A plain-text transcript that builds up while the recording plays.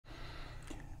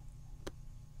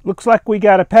Looks like we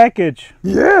got a package.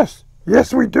 Yes,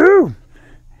 yes we do.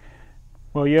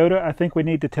 Well, Yoda, I think we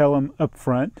need to tell him up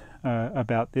front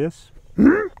about this.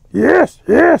 Yes,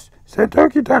 yes.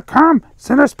 Santoki.com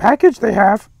sent us package they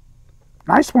have.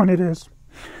 Nice one it is.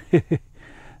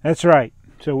 That's right.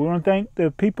 So we want to thank the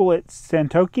people at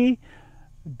Santoki.com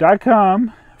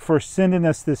for sending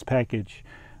us this package.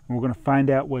 And we're going to find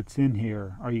out what's in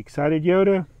here. Are you excited,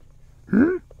 Yoda?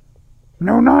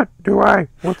 No, not do I.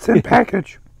 What's in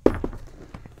package?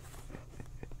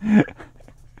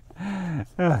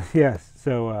 Yes.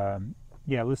 So,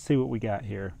 yeah, let's see what we got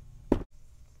here.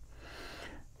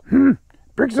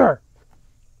 BrickTsar,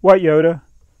 What, Yoda?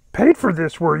 paid for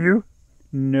this, were you?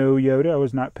 No, Yoda, I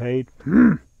was not paid.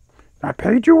 Not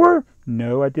paid you were?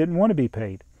 No, I didn't want to be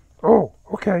paid. Oh,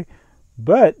 okay.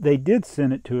 But they did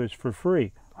send it to us for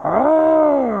free.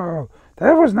 Oh,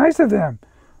 that was nice of them.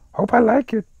 Hope I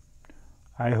like it.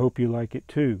 I hope you like it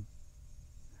too.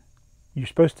 You're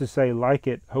supposed to say, like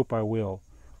it, hope I will.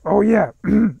 Oh, yeah.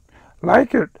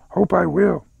 Like it. Hope I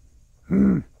will.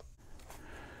 All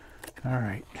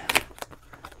right.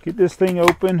 Get this thing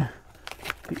open.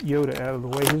 Get Yoda out of the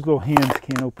way. His little hands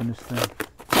can't open this thing.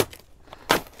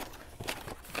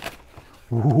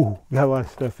 Ooh, got a lot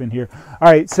of stuff in here.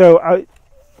 All right, so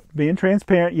being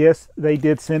transparent, yes, they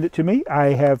did send it to me. I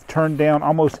have turned down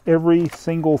almost every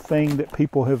single thing that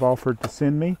people have offered to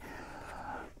send me.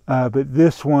 But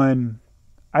this one,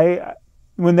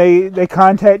 when they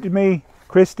contacted me,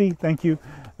 Christy, thank you.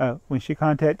 When she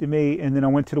contacted me, and then I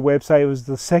went to the website, it was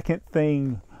the second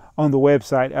thing on the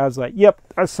website. I was like, yep,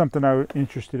 that's something I was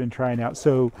interested in trying out.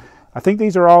 So I think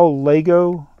these are all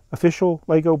Lego, official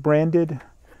Lego branded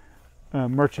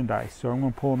merchandise. So I'm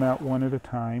going to pull them out one at a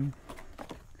time.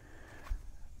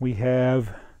 We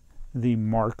have the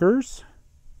markers.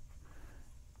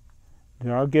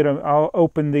 Now I'll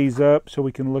open these up so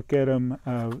we can look at them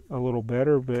a little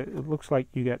better, but it looks like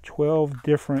you got 12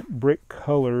 different brick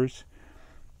colors.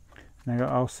 Now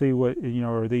I'll see what,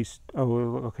 are these,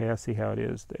 oh, okay, I see how it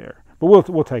is there. But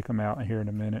we'll take them out here in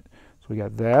a minute. So we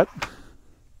got that.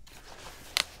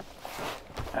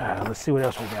 Let's see what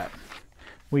else we got.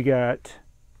 We got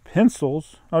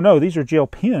pencils. Oh no, these are gel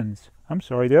pens. I'm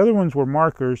sorry, the other ones were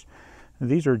markers.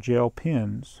 These are gel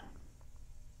pens.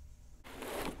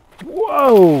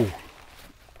 Whoa!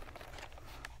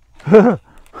 All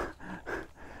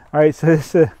right,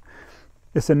 so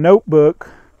it's a notebook,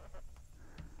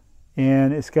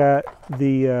 and it's got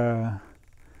the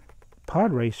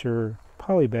pod racer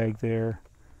poly bag there.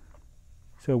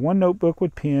 So one notebook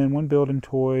with pen, one building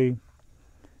toy.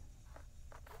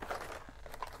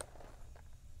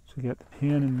 So we got the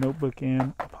pen and notebook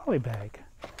and a poly bag.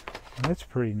 That's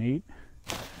pretty neat.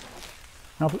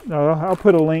 I'll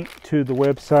put a link to the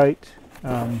website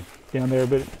down there,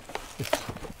 but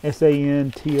it's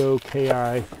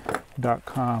santoki.com.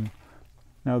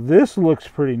 Now this looks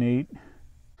pretty neat.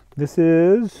 This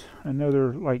is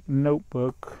another like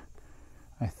notebook.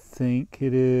 I think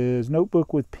it is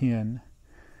notebook with pen.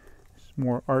 It's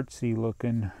more artsy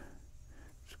looking.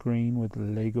 Screen with the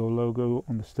Lego logo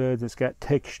on the studs. It's got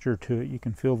texture to it. You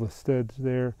can feel the studs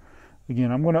there.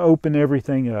 Again, I'm going to open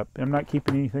everything up. I'm not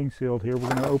keeping anything sealed here. We're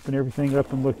going to open everything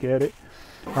up and look at it.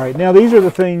 All right, now these are the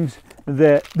things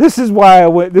that, this is why I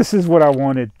went, this is what I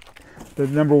wanted. The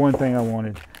number one thing I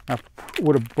wanted. I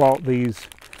would have bought these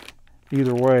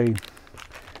either way,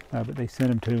 but they sent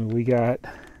them to me. We got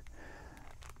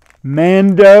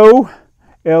Mando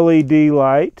LED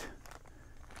light.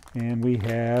 And we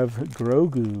have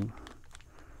Grogu.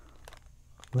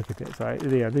 Look at this.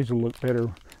 Yeah, these will look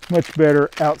better, much better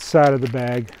outside of the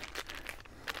bag.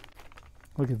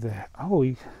 Look at that. Oh,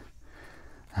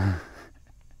 so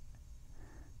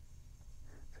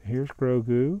here's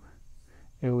Grogu.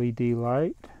 LED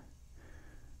light.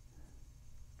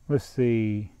 Let's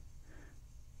see.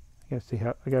 I gotta see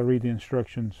how. I gotta read the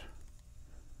instructions.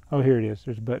 Oh, here it is.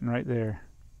 There's a button right there.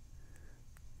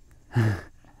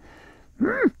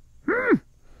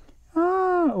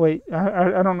 Oh, wait,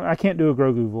 I don't know. I can't do a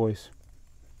Grogu voice.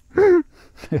 All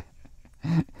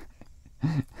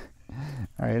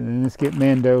right, then let's get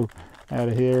Mando out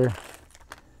of here.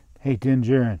 Hey, Din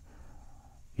Djarin.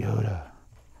 Yoda.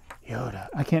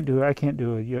 I can't do a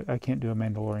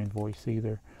Mandalorian voice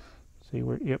either. See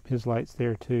where? Yep, his light's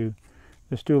there too.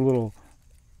 Let's do a little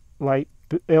light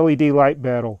LED light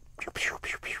battle.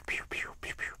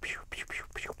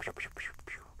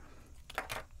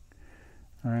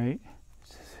 All right,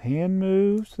 his hand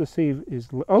moves. Let's see his.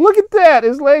 Oh, look at that!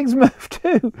 His legs move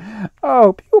too.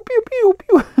 Oh, pew pew pew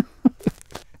pew,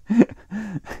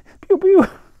 pew pew,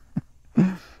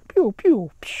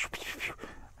 pew pew.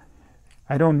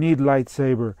 I don't need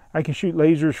lightsaber. I can shoot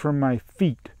lasers from my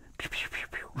feet. Pew, pew, pew,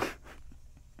 pew.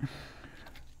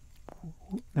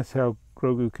 That's how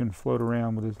Grogu can float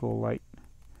around with his little light.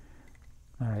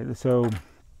 Alright, so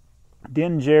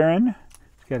Din Djarin.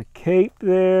 He's got a cape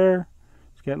there.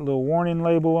 It's got a little warning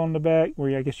label on the back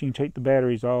where I guess you can take the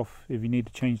batteries off if you need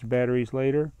to change the batteries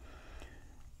later.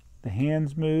 The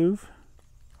hands move,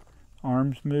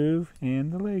 arms move,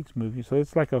 and the legs move. So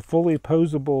it's like a fully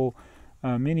posable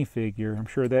minifigure. I'm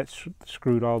sure that's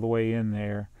screwed all the way in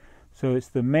there. So it's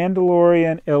the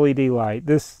Mandalorian LED light.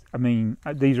 This, I mean,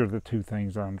 these are the two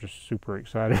things I'm just super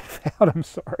excited about. I'm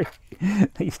sorry.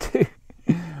 These two.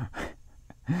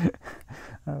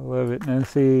 I love it. Now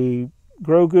see,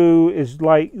 Grogu is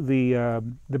like the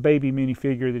baby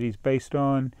minifigure that he's based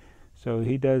on. So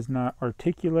he does not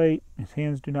articulate. His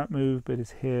hands do not move, but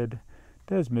his head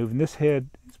does move. And this head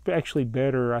is actually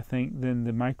better, I think, than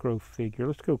the micro figure.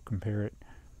 Let's go compare it.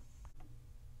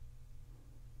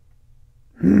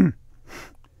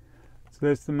 So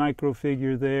that's the micro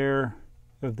figure there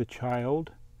of the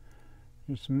child.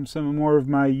 There's some more of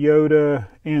my Yoda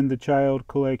and the child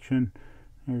collection.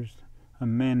 There's a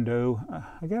Mando.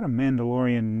 I got a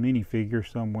Mandalorian minifigure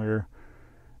somewhere.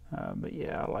 But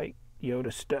yeah, I like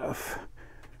Yoda stuff.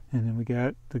 And then we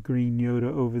got the green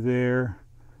Yoda over there.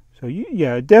 So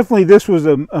yeah, definitely this was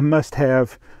a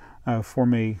must-have for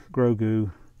me,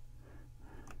 Grogu.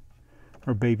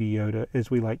 Or Baby Yoda, as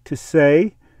we like to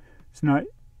say. It's not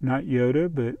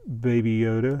Yoda, but Baby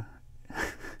Yoda.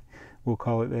 We'll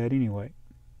call it that anyway.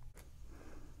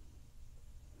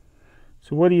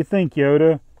 So what do you think,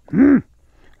 Yoda?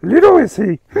 Little is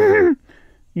he.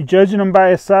 You judging him by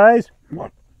his size?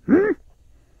 What?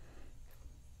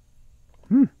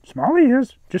 Small he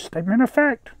is. Just statement of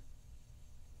fact.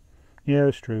 Yeah,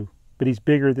 that's true. But he's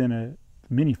bigger than a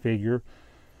minifigure.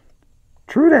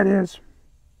 True that is.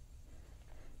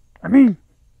 I mean,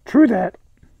 true that.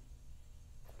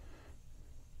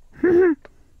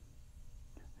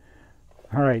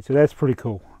 All right, so that's pretty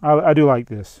cool. I do like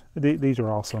this. These are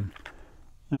awesome.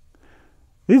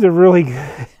 These are really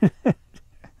good.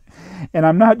 And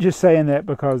I'm not just saying that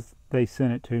because they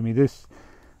sent it to me. This,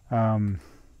 yeah,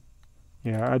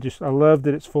 I love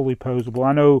that it's fully posable.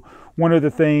 I know one of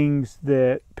the things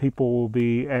that people will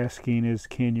be asking is,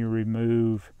 can you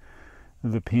remove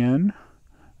the pin?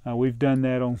 We've done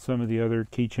that on some of the other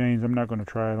keychains. I'm not going to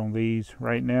try it on these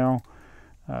right now.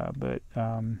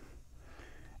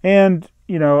 And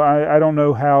you know, I don't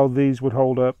know how these would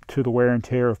hold up to the wear and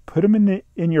tear of put them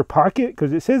in your pocket,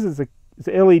 because it says it's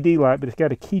an LED light, but it's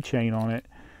got a keychain on it.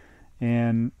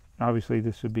 And obviously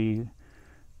this would be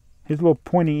his little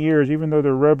pointy ears, even though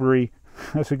they're rubbery.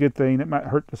 That's a good thing. That might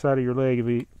hurt the side of your leg if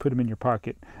you put them in your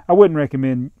pocket. I wouldn't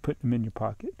recommend putting them in your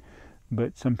pocket,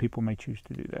 but some people may choose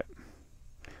to do that.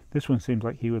 This one seems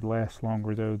like he would last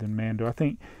longer though than Mando. I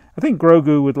think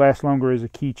Grogu would last longer as a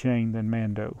keychain than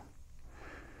Mando.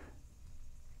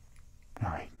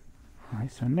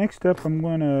 Alright, so next up I'm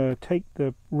going to take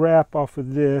the wrap off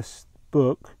of this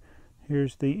book.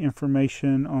 Here's the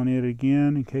information on it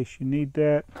again, in case you need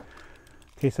that.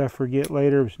 In case I forget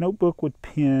later. It's notebook with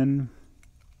pen.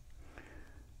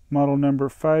 Model number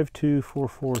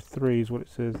 52443 is what it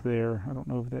says there. I don't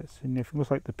know if that's significant. It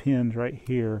looks like the pen's right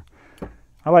here.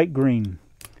 I like green.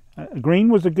 Green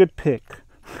was a good pick.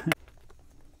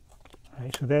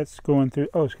 Alright, so that's going through.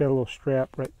 Oh, it's got a little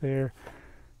strap right there.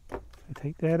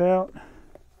 Take that out.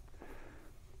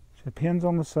 So the pin's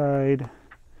on the side.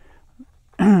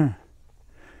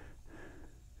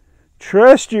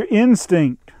 Trust your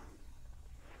instinct.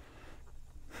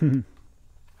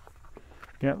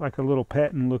 Got like a little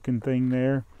patent looking thing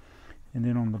there. And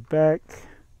then on the back,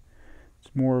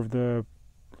 it's more of the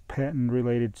patent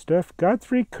related stuff.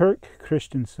 Godfrey Kirk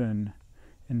Christensen,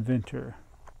 inventor.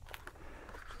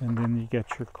 And then you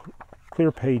got your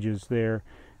clear pages there.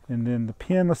 And then the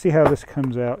pin, let's see how this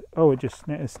comes out. Oh, it just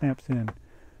snaps in. All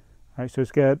right, so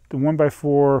it's got the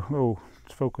 1x4. Oh,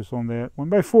 let's focus on that.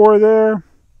 1x4 there.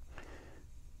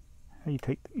 How you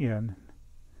take, yeah.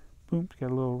 Boom, it's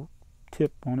got a little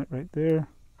tip on it right there.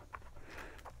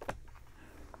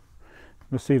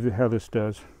 Let's see how this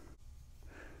does.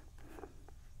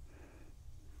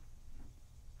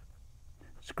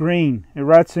 It's green. It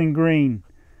writes in green.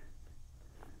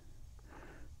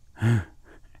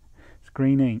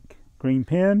 Green ink, green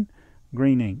pen,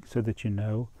 green ink, so that you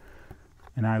know.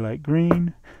 And I like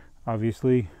green.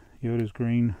 Obviously, Yoda's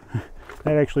green.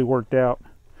 That actually worked out.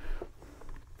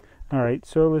 Alright,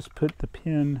 so let's put the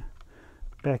pen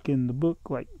back in the book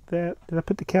like that. Did I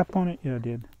put the cap on it? Yeah, I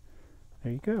did.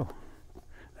 There you go.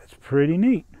 That's pretty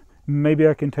neat. Maybe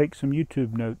I can take some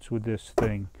YouTube notes with this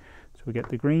thing. So we got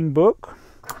the green book.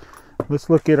 Let's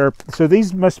look at our, so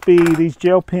these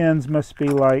gel pens must be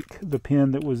like the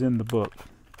pen that was in the book.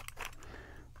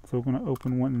 So we're going to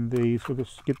open one of these. So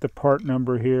let's get the part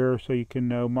number here so you can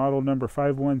know. Model number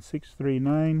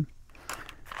 51639.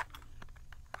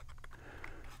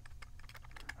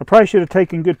 I probably should have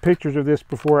taken good pictures of this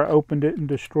before I opened it and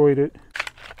destroyed it.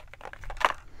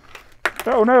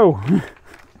 Oh no!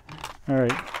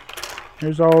 Alright,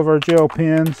 here's all of our gel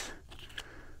pens.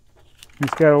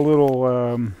 It's got a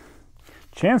little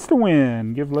chance to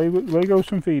win. Give Lego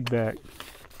some feedback.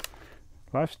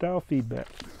 Lifestyle feedback.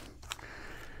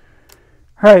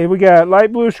 Alright, we got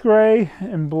light bluish gray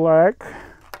and black.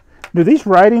 Do these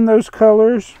write in those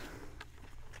colors?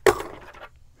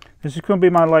 This is going to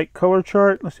be my light color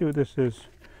chart. Let's see what this is.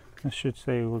 This should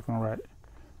say we're going to write.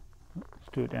 Let's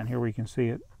do it down here where you can see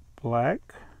it. Black.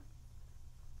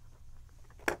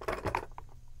 Put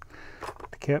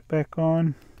the cap back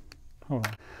on. Hold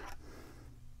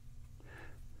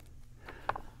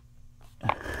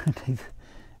on.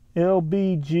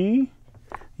 LBG.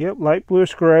 Yep, light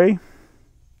bluish gray.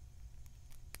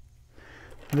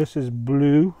 This is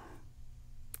blue.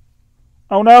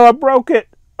 Oh no, I broke it.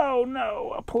 Oh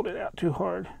no, I pulled it out too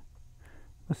hard.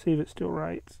 Let's see if it still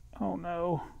writes. Oh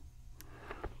no.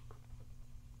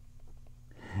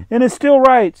 And it still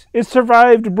writes. It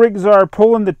survived BrickTsar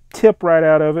pulling the tip right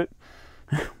out of it.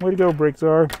 Way to go,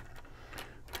 BrickTsar.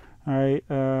 Alright,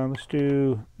 let's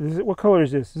do, what color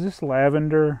is this? Is this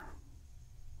lavender?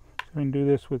 So we can do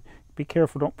this with, be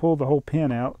careful, don't pull the whole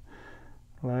pen out.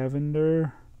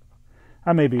 Lavender.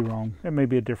 I may be wrong. That may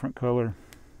be a different color.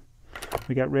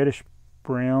 We got reddish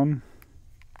brown.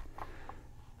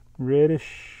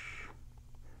 Reddish.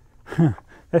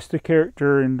 That's the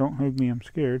character in Don't Hug Me, I'm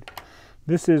Scared.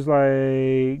 This is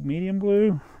like medium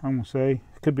blue, I'm going to say.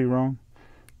 Could be wrong.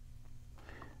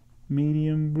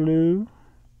 Medium blue.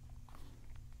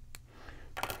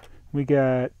 We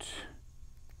got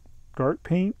dark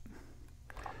pink.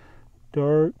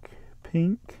 Dark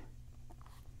pink.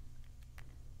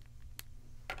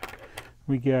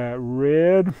 We got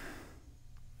red.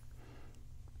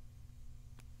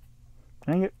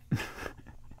 Dang it.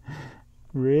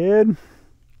 Red.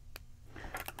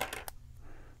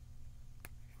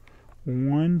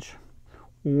 Orange.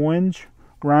 Orange.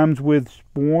 Rhymes with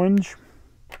orange.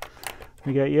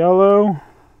 We got yellow.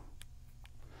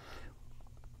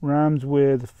 Rhymes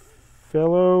with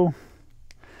fellow.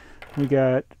 We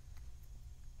got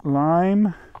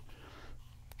lime.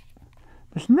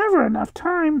 There's never enough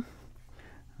time.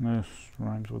 This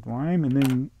rhymes with lime. And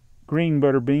then green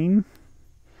butterbean.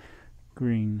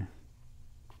 Green.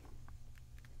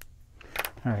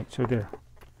 Alright, so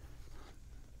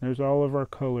there's all of our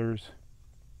colors.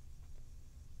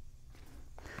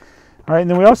 Alright,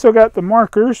 and then we also got the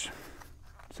markers.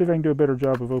 Let's see if I can do a better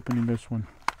job of opening this one.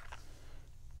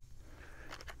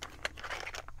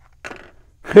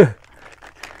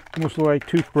 Almost like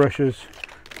toothbrushes.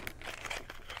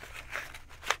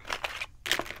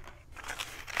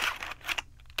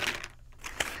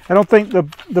 I don't think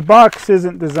the box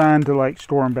isn't designed to like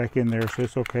store them back in there, so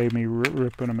it's okay me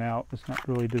ripping them out. It's not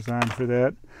really designed for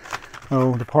that.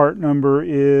 Oh, the part number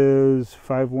is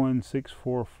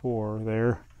 51644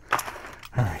 there.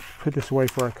 All right, put this away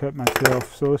before I cut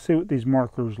myself. So let's see what these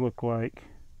markers look like.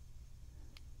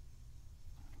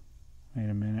 Wait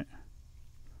a minute.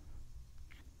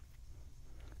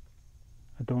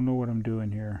 I don't know what I'm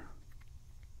doing here.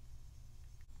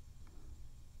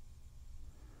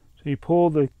 So you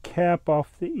pull the cap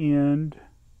off the end.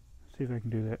 Let's see if I can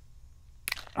do that.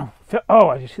 Oh,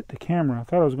 I just hit the camera. I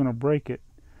thought I was going to break it.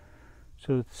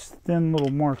 So it's thin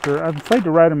little marker. I'm afraid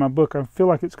to write in my book. I feel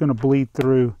like it's going to bleed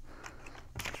through.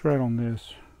 Let's write on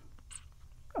this.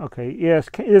 Okay, yes,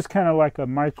 it is kind of like a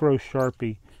micro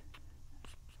Sharpie.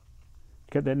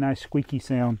 Got that nice squeaky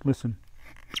sound. Listen.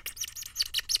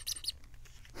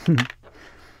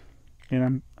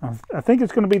 And I think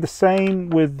it's going to be the same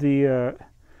with the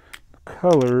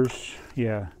colors.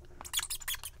 Yeah.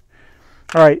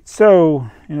 All right. So,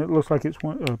 and it looks like it's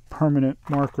a permanent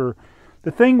marker.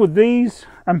 The thing with these,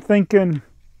 I'm thinking,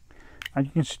 you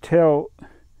can just tell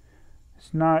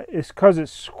it's not. It's because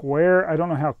it's square. I don't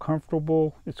know how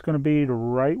comfortable it's going to be to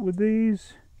write with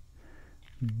these,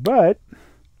 but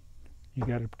you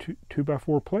got a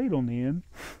 2x4 plate on the end.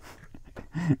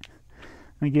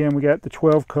 Again, we got the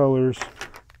 12 colors.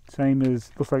 Same as,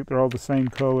 looks like they're all the same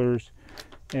colors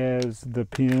as the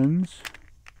pens.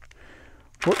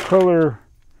 What color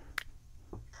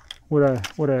would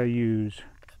I use?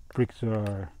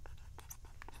 BrickTsar.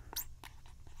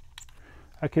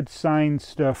 I could sign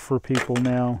stuff for people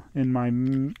now in my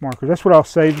markers. That's what I'll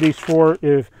save these for.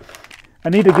 If I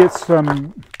need to get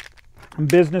some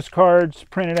business cards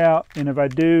printed out, and if I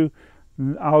do,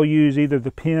 I'll use either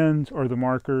the pens or the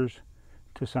markers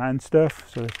to sign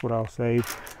stuff. So that's what I'll save.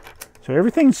 So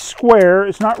everything's square.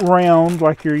 It's not round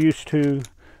like you're used to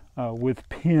with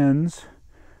pens,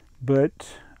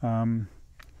 but they're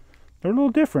a little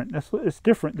different. It's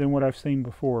different than what I've seen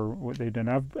before, what they've done.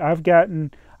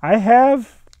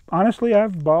 Honestly,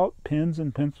 I've bought pens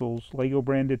and pencils, Lego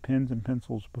branded pens and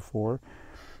pencils before,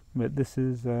 but this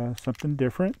is something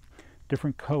different.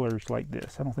 Different colors like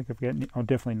this. I don't think I've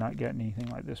definitely not gotten anything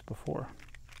like this before.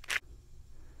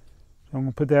 So I'm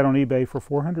going to put that on eBay for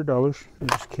 $400. I'm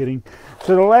just kidding.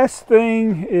 So the last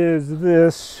thing is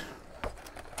this.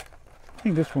 I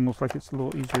think this one looks like it's a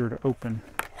little easier to open.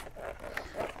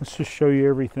 Let's just show you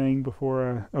everything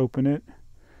before I open it.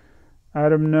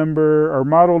 Item number, or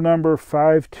model number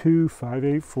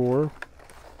 52584.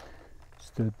 It's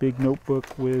the big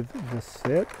notebook with the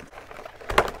set.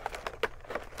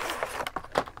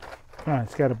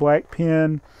 It's got a black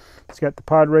pen. It's got the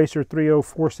Pod Racer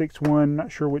 30461.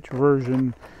 Not sure which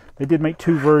version. They did make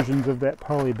 2 versions of that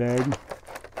poly bag.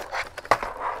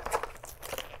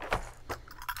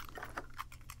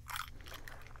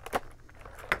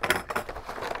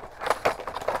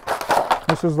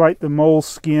 This is like the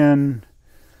moleskin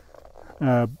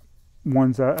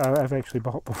ones I've actually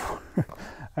bought before.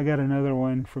 I got another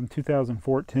one from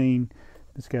 2014.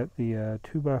 It's got the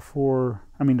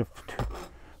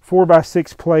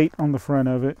 4x6 plate on the front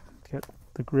of it. It's got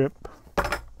the grip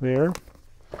there.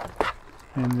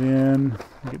 And then,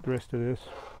 I'll get the rest of this.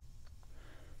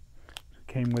 It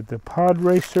came with the Pod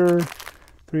Racer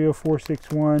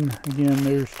 30461. Again,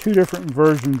 there's 2 different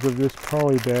versions of this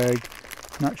poly bag.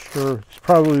 Not sure. It's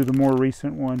probably the more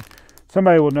recent one.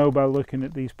 Somebody will know by looking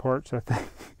at these parts, I think,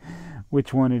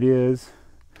 which one it is.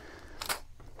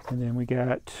 And then we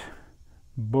got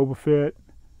Boba Fett,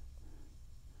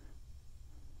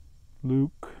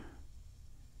 Luke,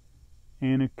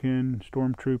 Anakin,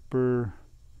 Stormtrooper,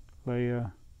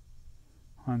 Leia,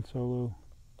 Han Solo.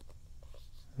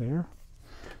 There.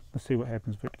 Let's see what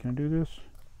happens. Can I do this?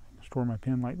 Store my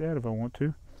pen like that if I want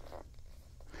to.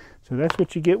 So that's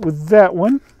what you get with that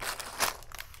one.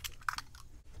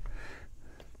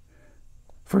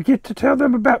 Forget to tell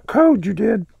them about code you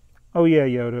did. Oh yeah,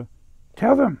 Yoda.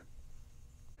 Tell them.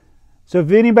 So if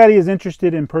anybody is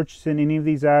interested in purchasing any of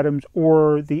these items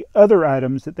or the other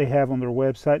items that they have on their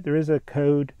website, there is a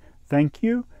code, thank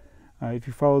you. If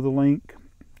you follow the link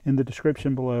in the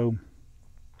description below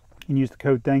and use the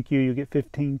code thank you, you'll get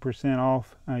 15%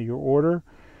 off your order.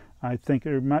 I think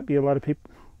there might be a lot of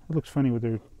people. It looks funny with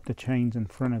the chains in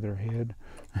front of their head.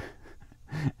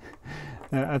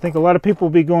 I think a lot of people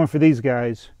will be going for these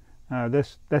guys.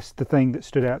 That's the thing that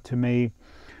stood out to me.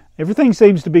 Everything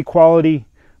seems to be quality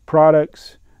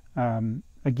products.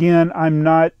 Again, I'm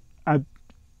not.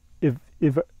 If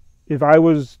I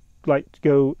was like to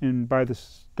go and buy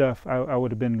this stuff, I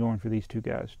would have been going for these 2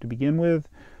 guys to begin with.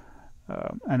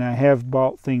 And I have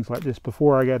bought things like this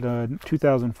before. I got a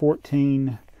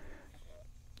 2014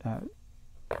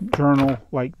 journal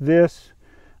like this.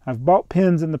 I've bought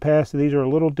pens in the past. These are a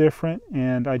little different,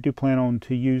 and I do plan on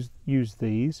to use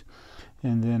these.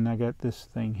 And then I got this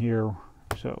thing here.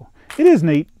 So it is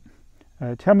neat.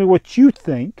 Tell me what you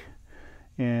think.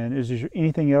 And is there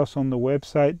anything else on the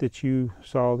website that you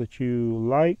saw that you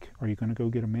like? Are you going to go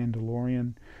get a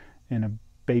Mandalorian and a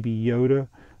baby Yoda?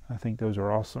 I think those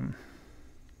are awesome.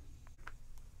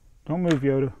 Don't move,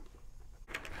 Yoda.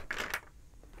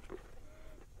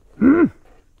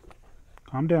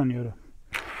 Calm down, Yoda.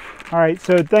 All right,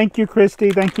 so thank you,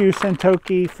 Christy. Thank you,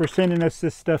 Santoki, for sending us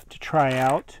this stuff to try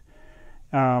out.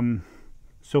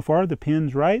 So far, the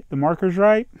pen's right, the marker's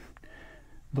right,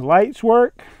 the lights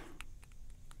work,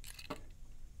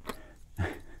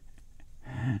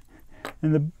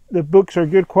 and the books are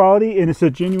good quality, and it's a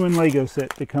genuine Lego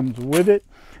set that comes with it.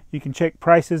 You can check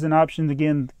prices and options.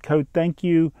 Again, code thank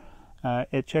you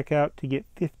at checkout to get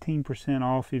 15%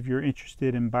 off if you're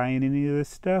interested in buying any of this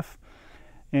stuff.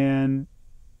 And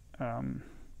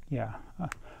yeah,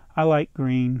 I like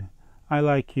green. I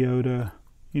like Yoda.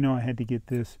 You know, I had to get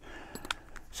this.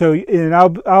 So, and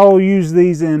I'll use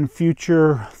these in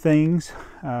future things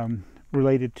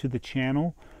related to the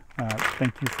channel.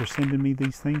 Thank you for sending me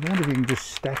these things. I wonder if you can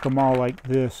just stack them all like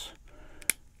this.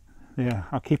 Yeah,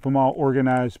 I'll keep them all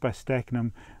organized by stacking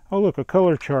them. Oh, look, a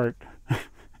color chart.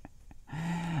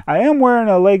 I am wearing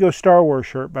a Lego Star Wars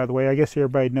shirt, by the way. I guess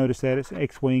everybody noticed that. It's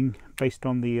X-Wing based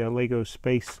on the Lego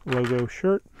Space logo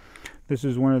shirt. This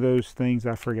is one of those things,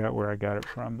 I forgot where I got it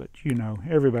from, but you know,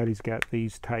 everybody's got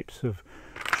these types of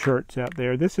shirts out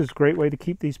there. This is a great way to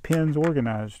keep these pins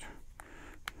organized.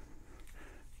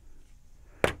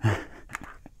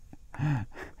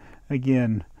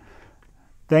 again,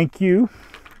 thank you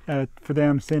for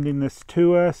them sending this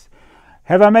to us.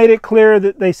 Have I made it clear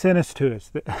that they sent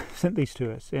these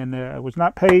to us? And I was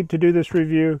not paid to do this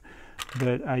review,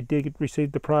 but I did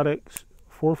receive the products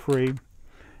for free,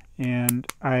 and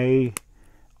I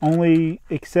only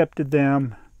accepted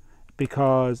them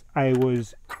because I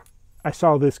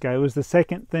saw this guy. It was the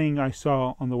second thing I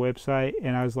saw on the website,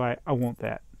 and I was like, I want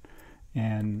that,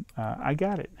 and I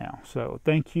got it now. So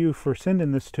thank you for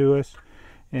sending this to us,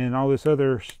 and all this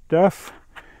other stuff.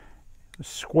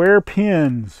 Square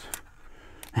pins.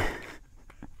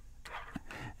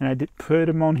 And I did put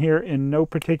them on here in no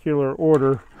particular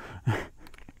order.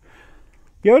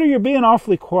 Yoda, you're being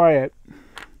awfully quiet.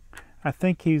 I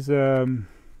think he's in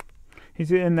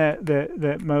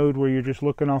that mode where you're just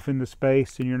looking off into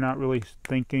space and you're not really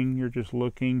thinking, you're just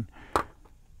looking.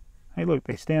 Hey, look,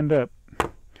 they stand up.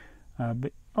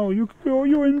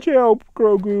 You're in jail,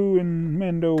 Grogu and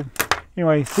Mando.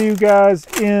 Anyway, see you guys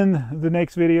in the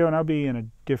next video, and I'll be in a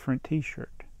different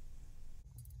t-shirt.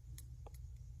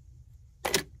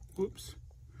 Whoops.